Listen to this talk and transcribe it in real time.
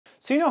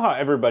So you know how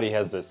everybody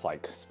has this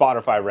like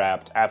Spotify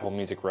Wrapped, Apple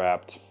Music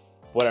Wrapped,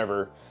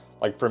 whatever,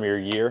 like from your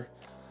year?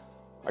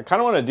 I kind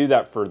of want to do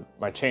that for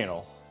my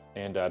channel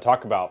and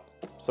talk about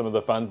some of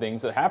the fun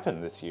things that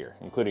happened this year,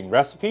 including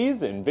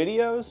recipes and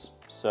videos.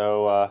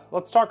 So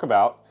let's talk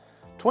about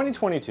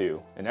 2022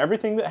 and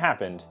everything that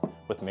happened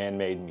with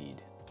man-made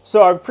mead.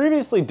 So I've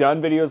previously done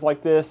videos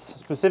like this.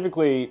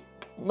 Specifically,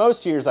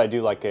 most years I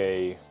do like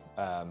a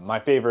my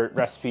favorite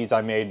recipes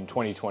I made in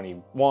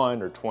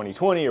 2021 or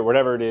 2020 or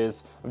whatever it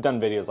is. I've done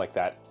videos like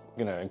that.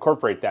 I'm gonna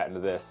incorporate that into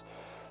this.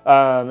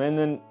 And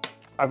then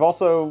I've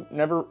also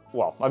never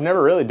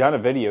really done a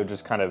video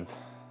just kind of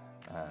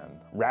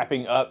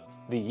wrapping up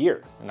the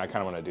year, and I kind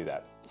of want to do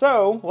that.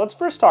 So let's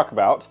first talk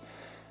about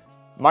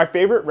my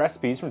favorite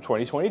recipes from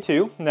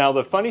 2022. Now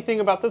the funny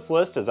thing about this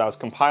list as I was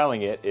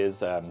compiling it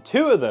is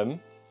 2 of them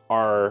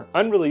are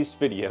unreleased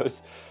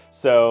videos.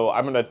 So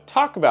I'm gonna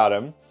talk about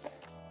them,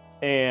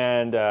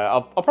 and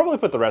I'll probably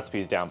put the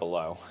recipes down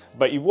below,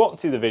 but you won't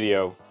see the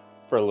video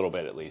for a little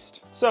bit at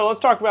least. So let's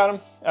talk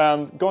about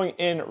them. Going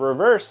in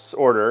reverse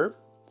order,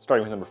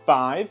 starting with number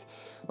 5.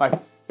 My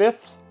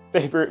 5th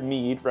favorite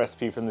mead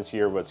recipe from this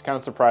year was kind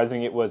of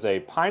surprising. It was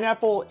a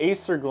pineapple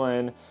Acer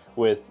Glen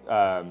with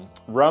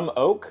rum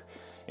oak,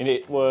 and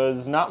it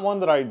was not one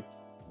that I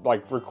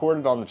like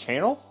recorded on the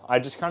channel. I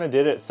just kind of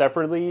did it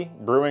separately,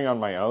 brewing on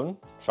my own,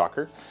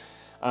 shocker.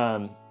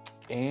 And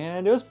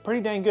it was pretty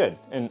dang good.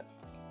 And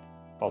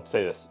I'll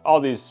say this,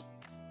 all these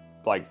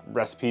like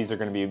recipes are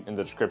gonna be in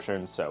the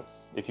description, so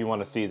if you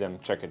wanna see them,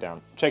 check it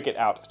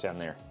out down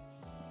there.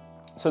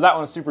 So that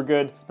one's super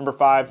good, number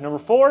 5. Number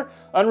 4,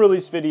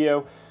 unreleased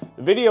video.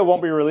 The video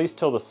won't be released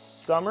till the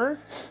summer,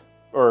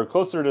 or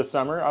closer to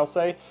summer, I'll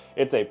say.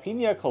 It's a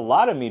Pina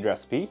Colada Mead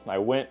recipe. I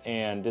went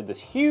and did this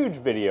huge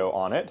video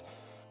on it,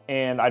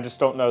 and I just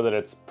don't know that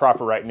it's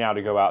proper right now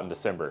to go out in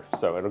December.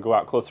 So it'll go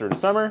out closer to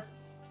summer.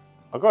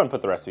 I'll go ahead and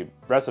put the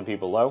recipe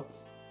below.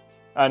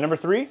 Number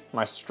 3,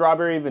 my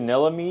strawberry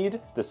vanilla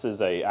mead. This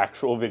is a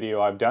actual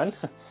video I've done,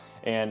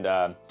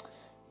 and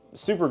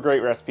super great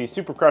recipe,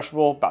 super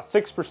crushable, about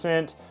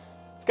 6%.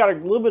 It's got a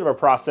little bit of a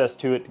process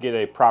to it to get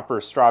a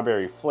proper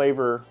strawberry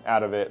flavor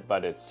out of it,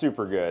 but it's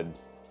super good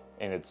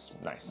and it's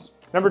nice.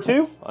 Number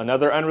 2,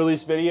 another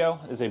unreleased video,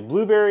 is a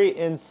blueberry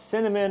and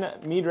cinnamon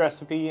mead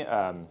recipe.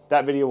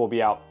 That video will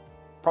be out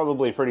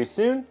probably pretty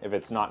soon, if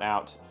it's not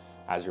out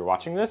as you're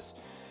watching this.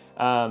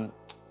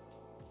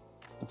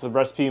 It's a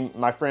recipe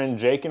my friend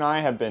Jake and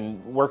I have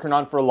been working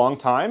on for a long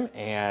time,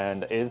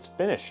 and it's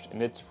finished,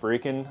 and it's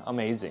freaking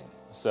amazing.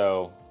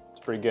 So it's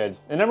pretty good.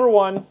 And number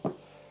 1,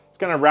 it's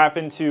gonna wrap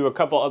into a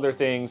couple other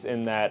things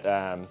in that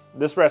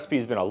this recipe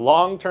has been a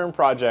long-term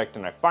project,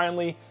 and I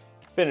finally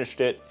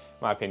finished it, in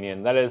my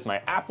opinion. That is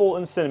my apple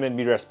and cinnamon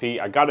mead recipe.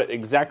 I got it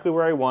exactly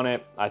where I want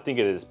it. I think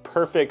it is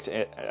perfect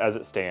as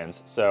it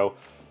stands. So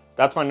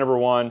that's my number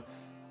 1.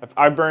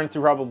 I burned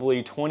through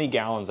probably 20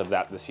 gallons of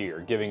that this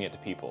year, giving it to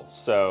people.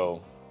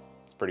 So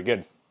it's pretty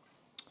good.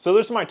 So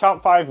those are my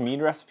top 5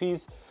 mead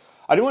recipes.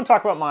 I do want to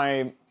talk about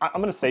I'm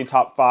gonna say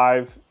top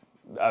 5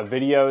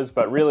 videos,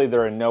 but really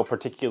they're in no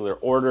particular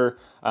order.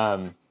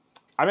 I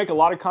make a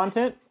lot of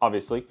content,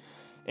 obviously,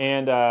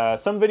 and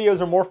some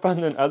videos are more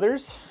fun than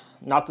others.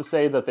 Not to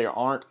say that they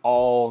aren't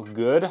all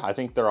good. I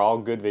think they're all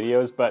good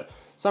videos, but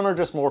some are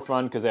just more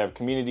fun because they have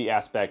community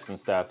aspects and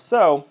stuff.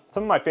 So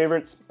some of my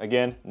favorites,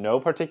 again, no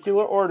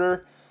particular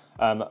order.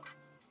 I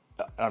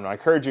don't know, I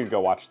encourage you to go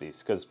watch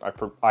these because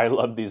I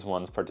love these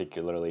ones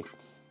particularly.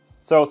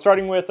 So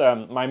starting with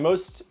my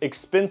most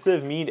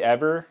expensive mead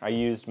ever, I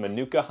used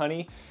Manuka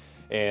honey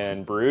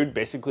and brewed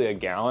basically a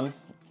gallon.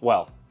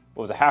 Well, it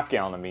was a half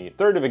gallon of mead,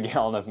 1/3 of a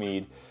gallon of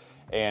mead,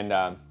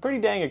 and pretty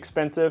dang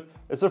expensive.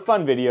 It's a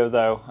fun video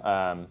though.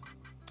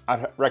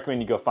 I'd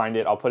recommend you go find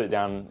it. I'll put it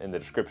down in the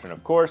description,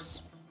 of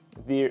course.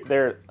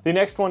 The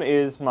next one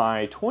is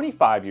my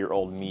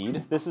 25-year-old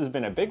mead. This has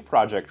been a big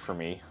project for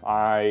me.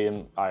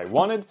 I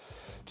wanted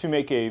to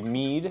make a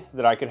mead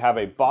that I could have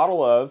a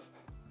bottle of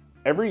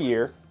every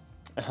year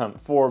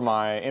for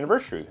my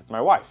anniversary with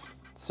my wife.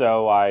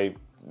 So I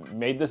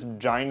made this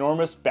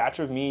ginormous batch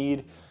of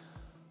mead.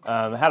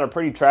 Had a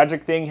pretty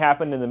tragic thing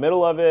happen in the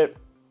middle of it.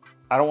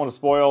 I don't want to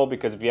spoil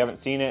because if you haven't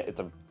seen it,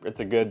 it's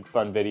a good,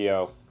 fun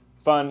video.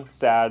 Fun,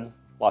 sad,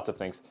 lots of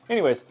things.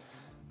 Anyways,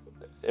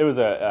 it was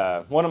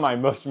one of my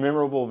most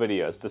memorable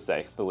videos, to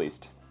say the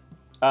least.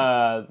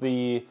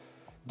 The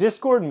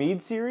Discord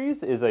Mead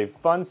series is a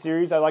fun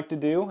series I like to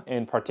do,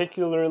 and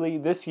particularly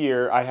this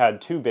year I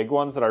had 2 big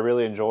ones that I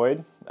really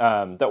enjoyed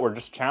that were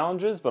just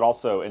challenges, but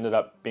also ended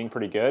up being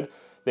pretty good.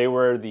 They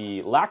were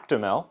the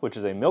Lactomel, which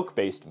is a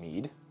milk-based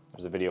mead.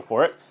 There's a video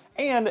for it.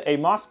 And a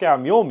Moscow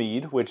Mule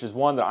Mead, which is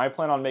one that I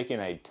plan on making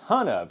a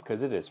ton of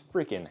because it is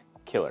freaking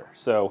killer.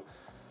 So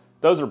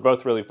those are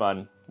both really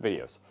fun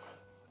videos.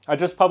 I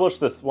just published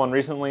this one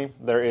recently.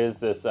 There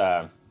is this,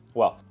 I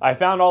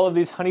found all of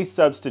these honey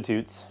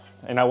substitutes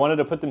and I wanted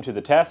to put them to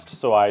the test.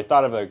 So I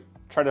thought of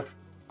try to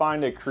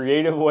find a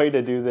creative way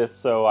to do this.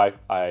 So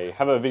I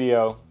have a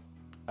video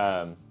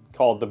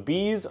called "The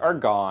Bees Are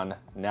Gone,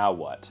 Now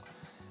What?"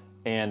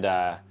 And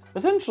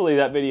Essentially,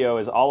 that video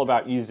is all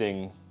about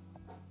using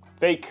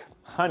fake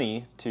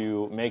honey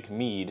to make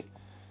mead.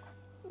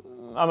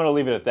 I'm gonna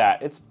leave it at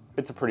that. It's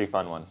a pretty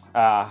fun one.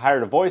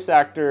 Hired a voice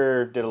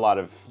actor, did a lot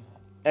of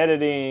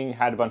editing,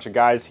 had a bunch of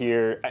guys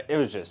here. It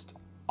was just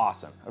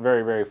awesome. A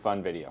very, very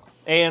fun video.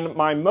 And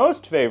my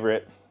most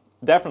favorite,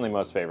 definitely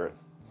most favorite,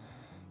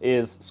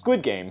 is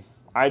Squid Game.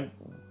 I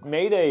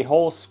made a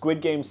whole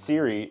Squid Game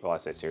series, well I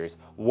say series,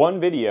 one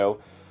video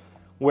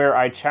where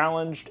I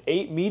challenged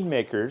 8 mead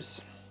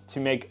makers to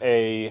make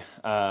a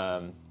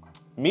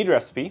mead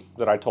recipe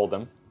that I told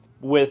them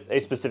with a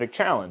specific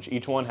challenge.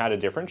 Each one had a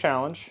different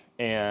challenge,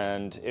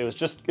 and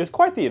it's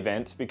quite the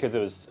event because it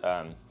was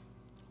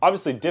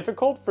obviously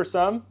difficult for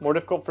some, more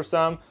difficult for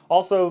some.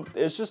 Also,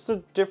 it's just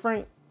a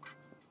different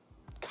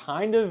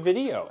kind of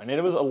video, and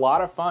it was a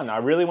lot of fun. I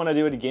really want to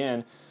do it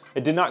again.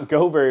 It did not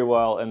go very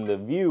well in the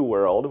view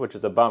world, which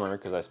is a bummer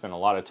because I spent a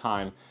lot of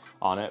time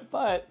on it,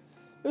 but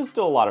it was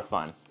still a lot of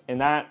fun.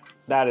 And that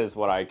is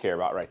what I care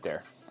about right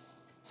there.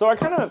 So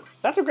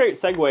that's a great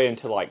segue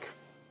into like,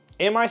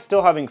 am I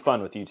still having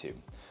fun with YouTube?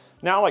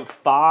 Now like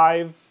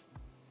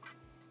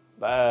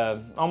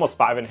almost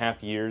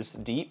 5.5 years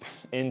deep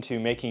into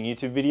making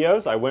YouTube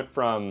videos, I went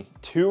from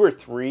 2 or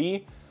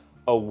 3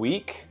 a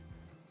week,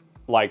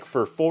 like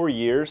for 4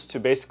 years, to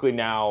basically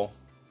now,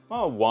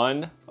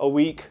 1 a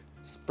week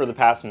for the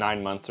past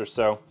 9 months or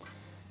so.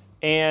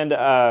 And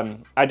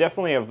I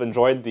definitely have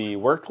enjoyed the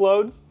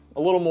workload a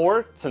little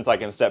more since I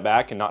can step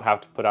back and not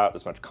have to put out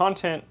as much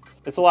content.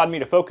 It's allowed me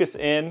to focus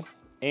in,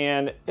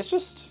 and it's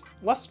just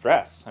less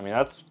stress. I mean,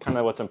 that's kind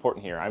of what's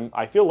important here.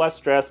 I feel less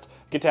stressed,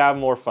 get to have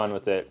more fun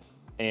with it,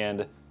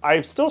 and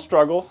I still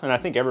struggle, and I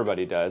think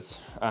everybody does.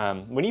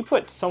 When you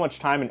put so much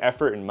time and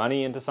effort and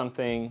money into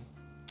something,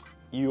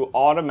 you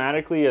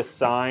automatically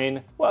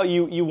assign, well,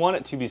 you want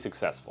it to be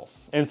successful.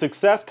 And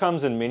success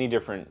comes in many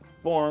different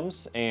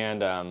forms,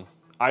 and I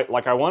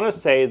want to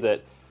say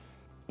that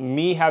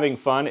me having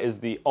fun is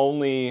the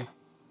only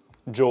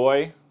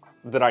joy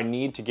that I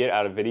need to get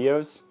out of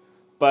videos,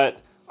 but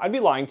I'd be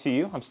lying to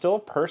you. I'm still a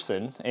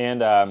person,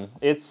 and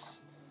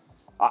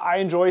I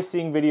enjoy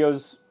seeing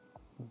videos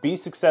be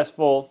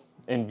successful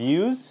in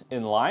views,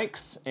 in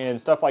likes,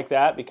 and stuff like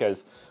that,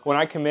 because when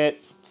I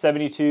commit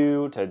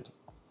 72 to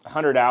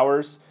 100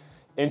 hours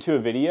into a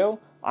video,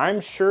 I'm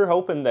sure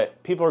hoping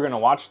that people are going to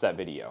watch that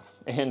video.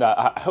 And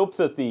I hope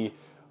that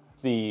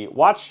the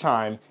watch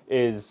time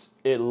is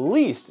at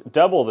least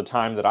double the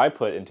time that I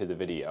put into the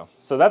video.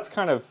 So that's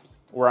kind of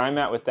where I'm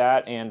at with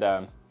that,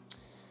 and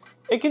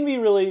it can be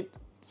really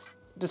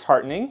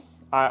disheartening.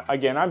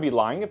 Again, I'd be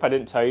lying if I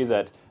didn't tell you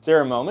that there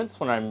are moments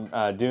when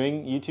I'm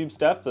doing YouTube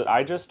stuff that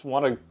I just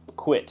want to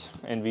quit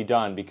and be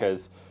done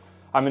because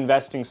I'm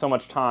investing so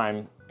much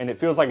time and it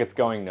feels like it's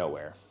going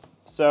nowhere.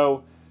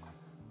 So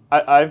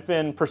I've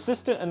been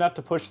persistent enough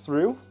to push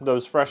through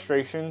those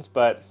frustrations,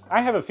 but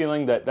I have a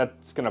feeling that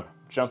that's going to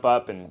jump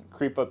up and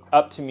creep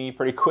up to me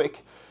pretty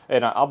quick,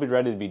 and I'll be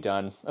ready to be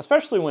done,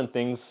 especially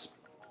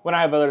when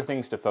I have other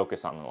things to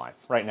focus on in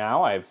life. Right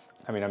now, I'm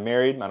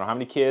married, I don't have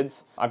any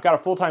kids. I've got a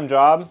full-time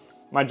job.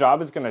 My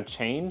job is gonna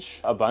change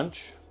a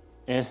bunch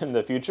in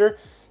the future.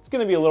 It's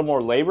gonna be a little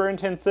more labor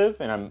intensive,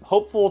 and I'm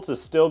hopeful to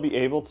still be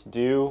able to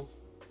do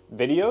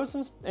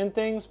videos and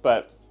things,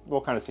 but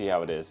we'll kind of see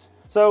how it is.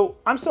 So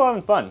I'm still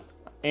having fun,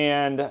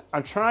 and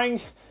I'm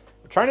trying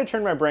to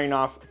turn my brain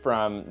off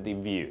from the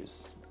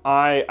views.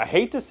 I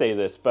hate to say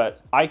this, but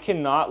I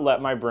cannot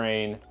let my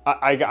brain,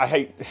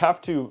 I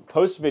have to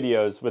post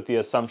videos with the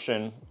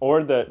assumption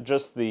or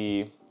just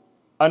the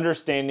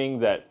understanding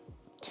that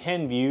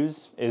 10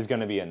 views is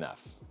gonna be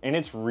enough. And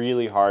it's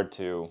really hard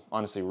to,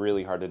 honestly,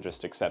 really hard to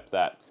just accept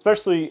that.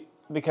 Especially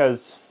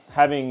because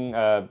having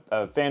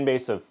a fan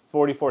base of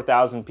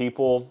 44,000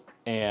 people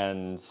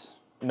and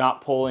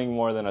not pulling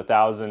more than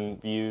 1,000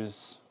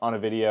 views on a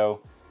video,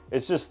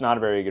 it's just not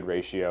a very good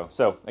ratio.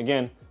 So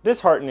again,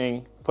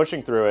 disheartening,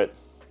 pushing through it,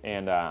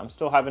 and I'm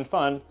still having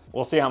fun.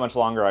 We'll see how much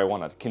longer I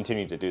want to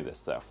continue to do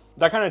this though.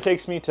 That kind of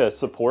takes me to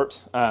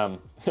support.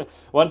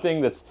 One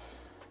thing that's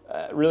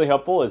really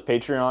helpful is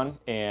Patreon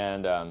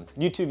and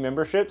YouTube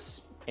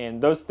memberships,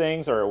 and those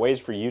things are ways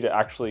for you to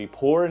actually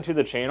pour into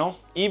the channel,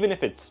 even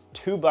if it's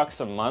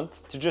 $2 a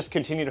month, to just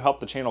continue to help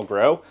the channel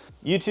grow.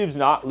 YouTube's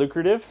not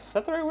lucrative. Is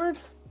that the right word?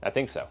 I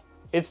think so.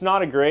 It's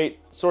not a great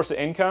source of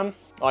income.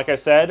 Like I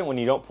said, when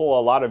you don't pull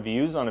a lot of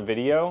views on a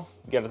video,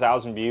 you get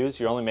 1,000 views,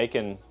 you're only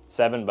making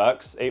 $7,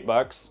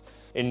 $8,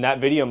 and that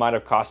video might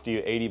have cost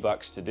you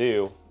 $80 to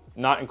do,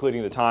 not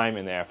including the time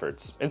and the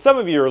efforts. And some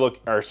of you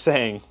are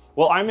saying,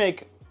 well, I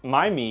make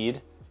my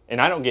mead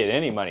and I don't get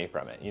any money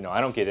from it. You know,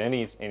 I don't get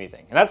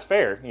anything. And that's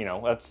fair, you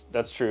know,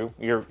 that's true.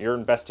 You're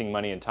investing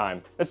money and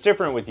time. It's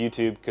different with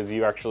YouTube because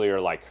you actually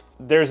are like,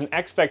 there's an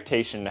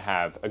expectation to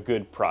have a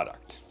good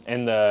product,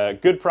 and the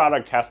good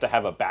product has to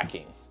have a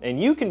backing,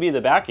 and you can be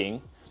the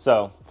backing.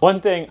 So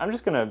one thing, I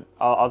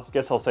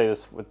guess I'll say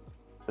this with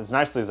as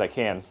nicely as I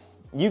can.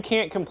 You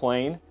can't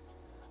complain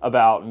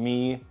about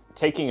me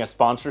taking a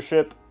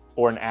sponsorship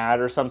or an ad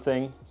or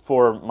something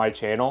for my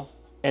channel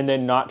and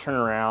then not turn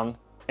around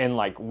and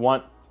like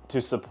want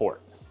to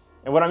support.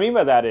 And what I mean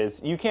by that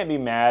is you can't be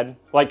mad.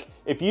 Like,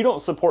 if you don't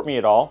support me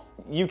at all,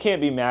 you can't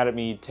be mad at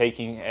me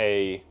taking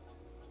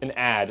an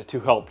ad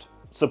to help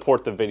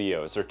support the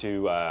videos or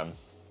to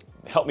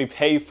help me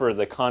pay for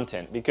the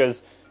content,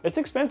 because it's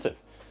expensive.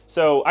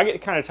 So I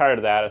get kind of tired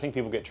of that. I think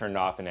people get turned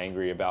off and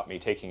angry about me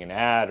taking an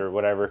ad or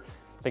whatever,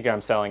 thinking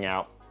I'm selling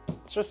out.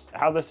 It's just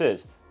how this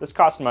is. This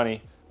costs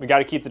money. We got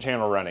to keep the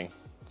channel running.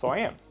 So I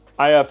am.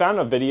 I found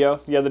a video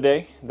the other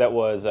day that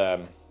was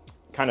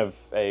kind of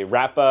a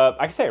wrap up.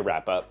 I can say a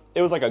wrap up.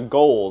 It was like a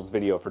goals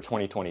video for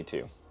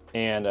 2022,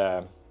 and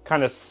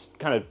kind of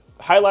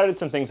highlighted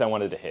some things I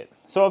wanted to hit.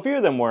 So a few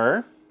of them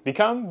were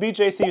become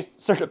BJC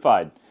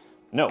certified.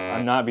 No,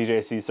 I'm not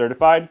BJC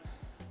certified.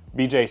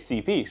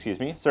 BJCP, excuse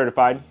me,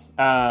 certified.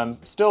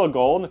 Still a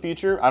goal in the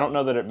future. I don't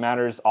know that it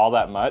matters all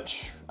that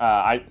much.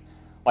 I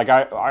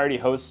already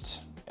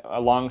host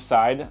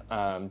alongside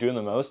Doing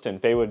the Most and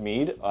Faywood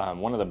Mead,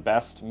 one of the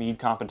best mead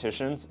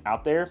competitions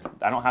out there.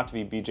 I don't have to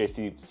be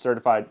BJC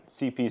certified,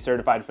 CP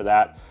certified for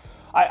that.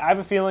 I have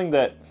a feeling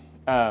that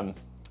I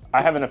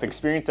have enough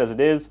experience as it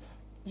is.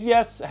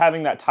 Yes,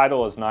 having that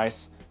title is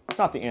nice. It's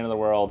not the end of the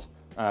world,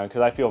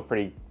 because I feel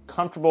pretty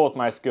comfortable with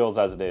my skills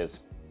as it is.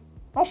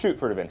 I'll shoot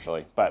for it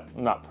eventually, but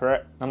I'm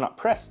not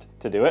pressed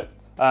to do it.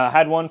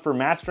 Had one for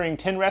mastering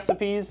 10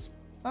 recipes.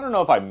 I don't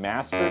know if I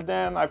mastered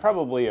them. I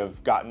probably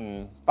have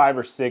gotten 5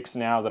 or 6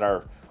 now that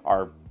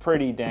are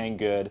pretty dang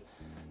good.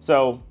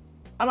 So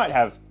I might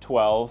have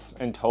 12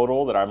 in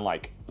total that I'm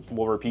like,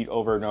 will repeat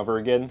over and over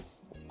again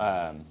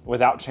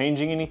without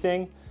changing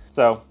anything.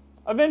 So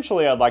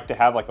eventually I'd like to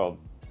have like a,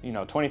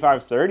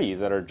 25, 30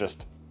 that are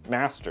just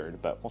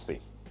mastered, but we'll see.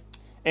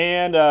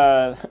 And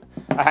I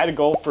had a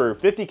goal for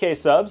 50K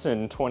subs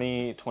in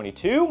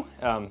 2022.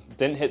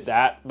 Didn't hit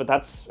that, but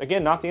that's,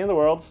 again, not the end of the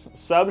world.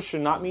 Subs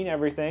should not mean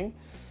everything.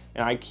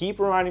 And I keep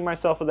reminding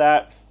myself of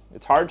that.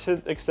 It's hard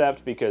to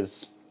accept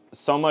because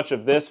so much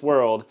of this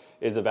world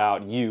is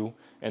about you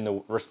and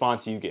the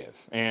response you give.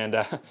 And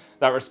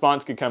that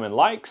response could come in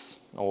likes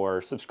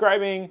or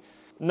subscribing.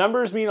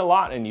 Numbers mean a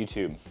lot in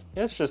YouTube.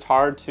 It's just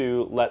hard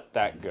to let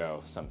that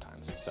go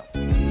sometimes. So.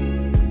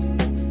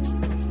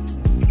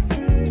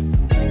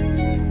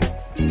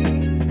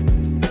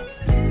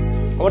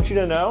 I want you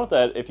to know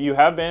that if you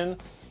have been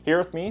here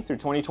with me through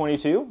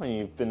 2022 and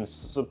you've been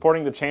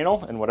supporting the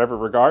channel in whatever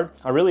regard,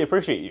 I really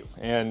appreciate you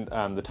and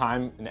the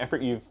time and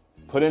effort you've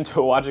put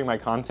into watching my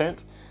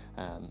content.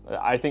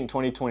 I think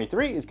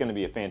 2023 is going to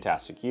be a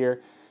fantastic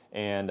year,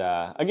 and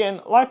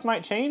again, life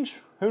might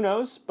change, who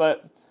knows,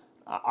 but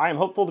I am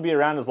hopeful to be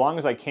around as long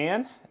as I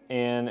can.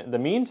 In the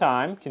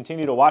meantime,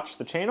 continue to watch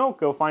the channel,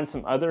 go find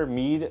some other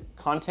mead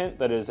content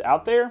that is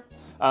out there.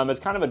 It's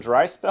kind of a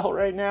dry spell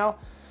right now,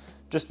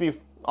 just to be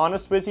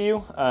honest with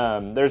you.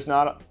 There's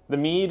not, the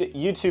mead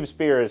YouTube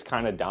sphere is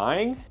kind of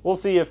dying. We'll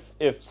see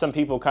if some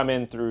people come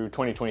in through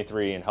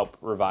 2023 and help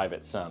revive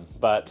it some,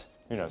 but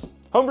who knows.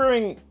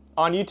 Homebrewing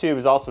on YouTube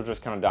is also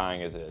just kind of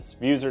dying as is.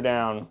 Views are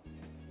down.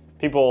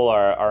 People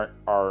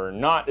are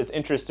not as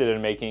interested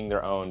in making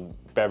their own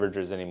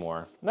beverages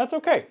anymore. And that's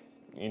okay.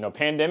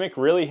 Pandemic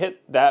really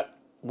hit that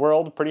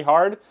world pretty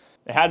hard.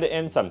 It had to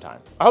end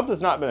sometime. I hope this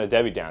has not been a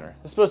Debbie Downer.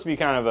 It's supposed to be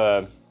kind of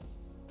a,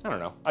 I don't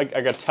know, I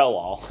got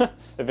tell-all,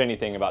 if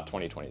anything, about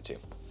 2022.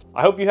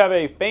 I hope you have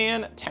a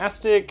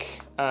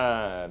fantastic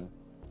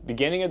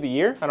beginning of the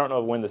year. I don't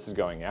know when this is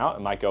going out.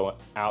 It might go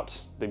out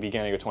the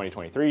beginning of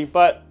 2023,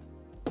 but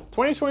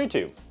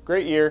 2022,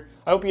 great year.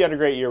 I hope you had a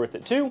great year with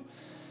it too.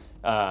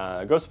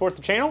 Go support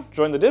the channel,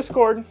 join the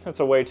Discord. That's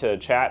a way to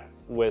chat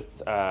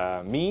with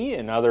me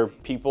and other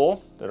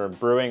people that are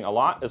brewing a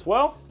lot as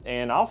well.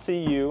 And I'll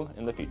see you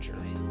in the future.